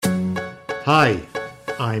Hi,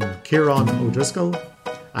 I'm Ciaran O'Driscoll,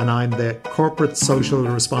 and I'm the Corporate Social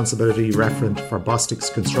Responsibility Referent for Bostik's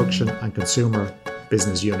Construction and Consumer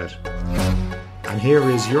Business Unit. And here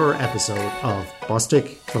is your episode of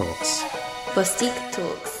Bostik Talks. Bostik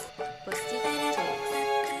Talks. Bostik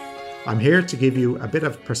Talks. I'm here to give you a bit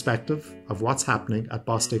of perspective of what's happening at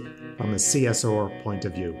Bostik from a CSR point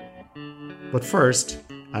of view. But first,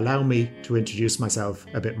 allow me to introduce myself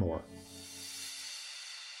a bit more.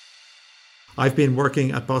 I've been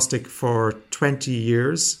working at Bostik for 20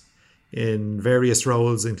 years in various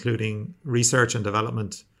roles, including research and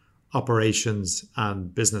development, operations,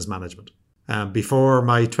 and business management. Before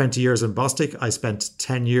my 20 years in Bostik, I spent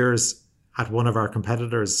 10 years at one of our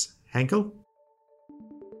competitors, Henkel.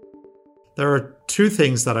 There are two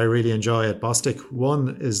things that I really enjoy at Bostik.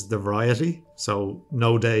 One is the variety, so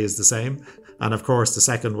no day is the same. And of course, the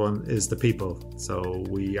second one is the people. So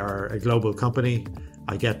we are a global company.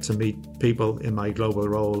 I get to meet people in my global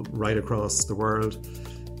role right across the world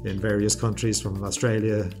in various countries, from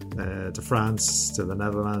Australia to France, to the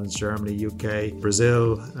Netherlands, Germany, UK,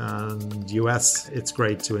 Brazil, and US. It's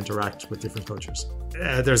great to interact with different cultures.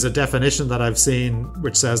 There's a definition that I've seen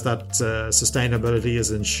which says that sustainability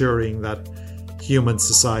is ensuring that human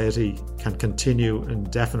society can continue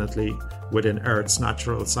indefinitely within Earth's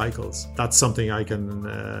natural cycles. That's something I can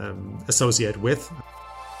associate with.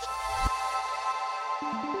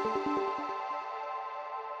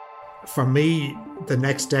 For me, the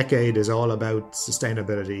next decade is all about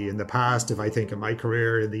sustainability. In the past, if I think of my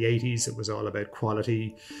career in the 80s, it was all about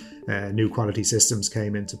quality. New quality systems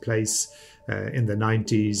came into place. In the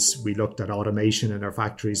 90s, we looked at automation in our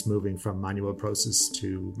factories, moving from manual process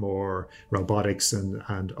to more robotics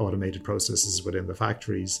and automated processes within the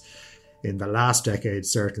factories. In the last decade,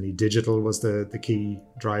 certainly digital was the key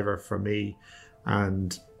driver for me.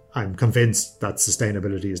 And I'm convinced that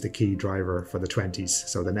sustainability is the key driver for the 20s.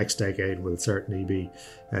 So the next decade will certainly be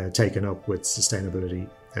taken up with sustainability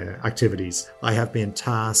activities. I have been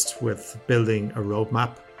tasked with building a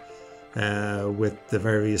roadmap with the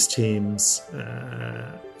various teams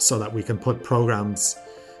so that we can put programs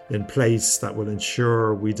in place that will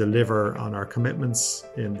ensure we deliver on our commitments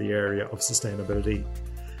in the area of sustainability.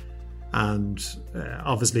 And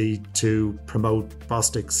obviously to promote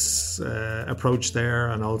Bostik's approach there,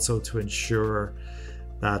 and also to ensure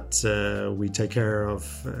that we take care of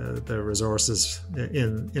the resources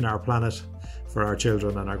in our planet for our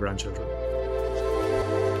children and our grandchildren.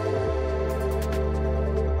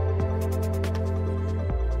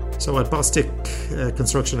 So at Bostik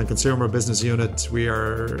Construction and Consumer Business Unit, we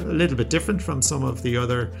are a little bit different from some of the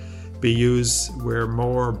other BUs. We're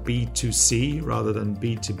more B2C rather than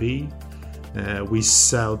B2B. We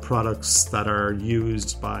sell products that are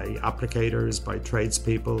used by applicators, by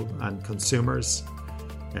tradespeople and consumers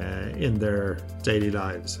in their daily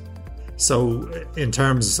lives. So in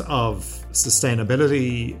terms of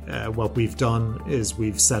sustainability, what we've done is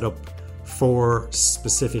we've set up 4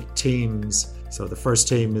 specific teams. So the first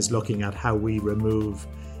team is looking at how we remove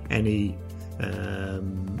any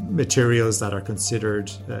materials that are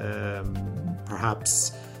considered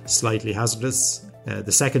perhaps slightly hazardous.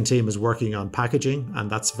 The second team is working on packaging, and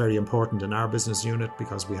that's very important in our business unit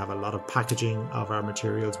because we have a lot of packaging of our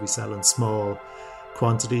materials. We sell in small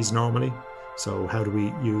quantities normally. So how do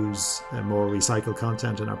we use more recycled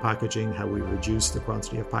content in our packaging? How we reduce the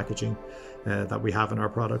quantity of packaging that we have in our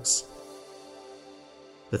products?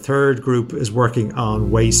 The third group is working on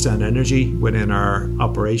waste and energy within our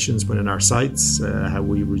operations, within our sites, how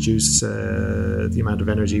we reduce the amount of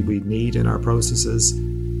energy we need in our processes.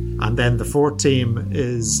 And then the fourth team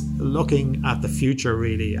is looking at the future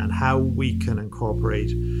really, and how we can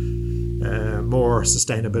incorporate more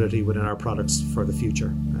sustainability within our products for the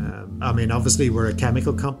future. Obviously we're a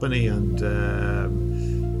chemical company,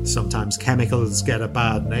 and sometimes chemicals get a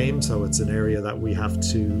bad name, so it's an area that we have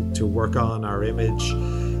to work on our image.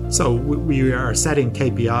 So we are setting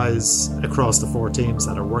KPIs across the 4 teams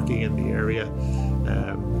that are working in the area.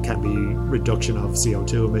 It can be reduction of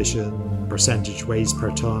CO2 emission, percentage waste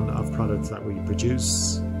per tonne of products that we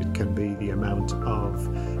produce. It can be the amount of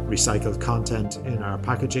recycled content in our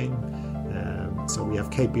packaging. So we have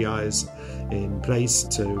KPIs in place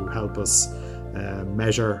to help us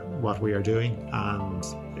measure what we are doing, and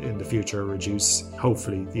in the future reduce,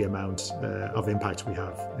 hopefully, the amount of impact we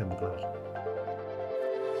have in the planet.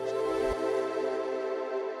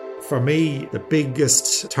 For me, the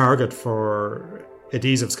biggest target for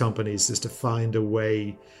adhesives companies is to find a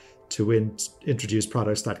way to introduce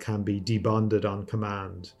products that can be debonded on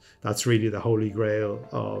command. That's really the holy grail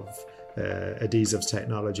of adhesives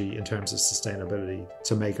technology in terms of sustainability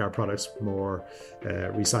to make our products more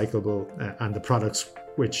recyclable, and the products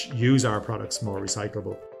which use our products more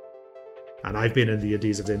recyclable. And I've been in the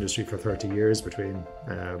adhesives industry for 30 years between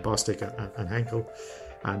Bostik and Henkel,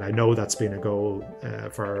 and I know that's been a goal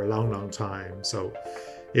for a long time. So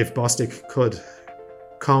if Bostik could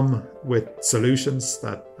come with solutions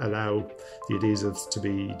that allow the adhesives to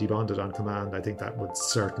be debonded on command, I think that would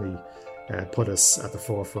certainly put us at the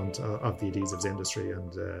forefront of the adhesives industry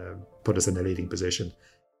and put us in a leading position.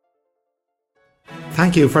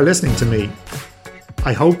 Thank you for listening to me.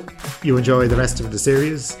 I hope you enjoy the rest of the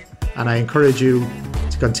series, and I encourage you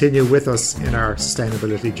to continue with us in our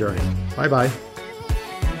sustainability journey. Bye bye.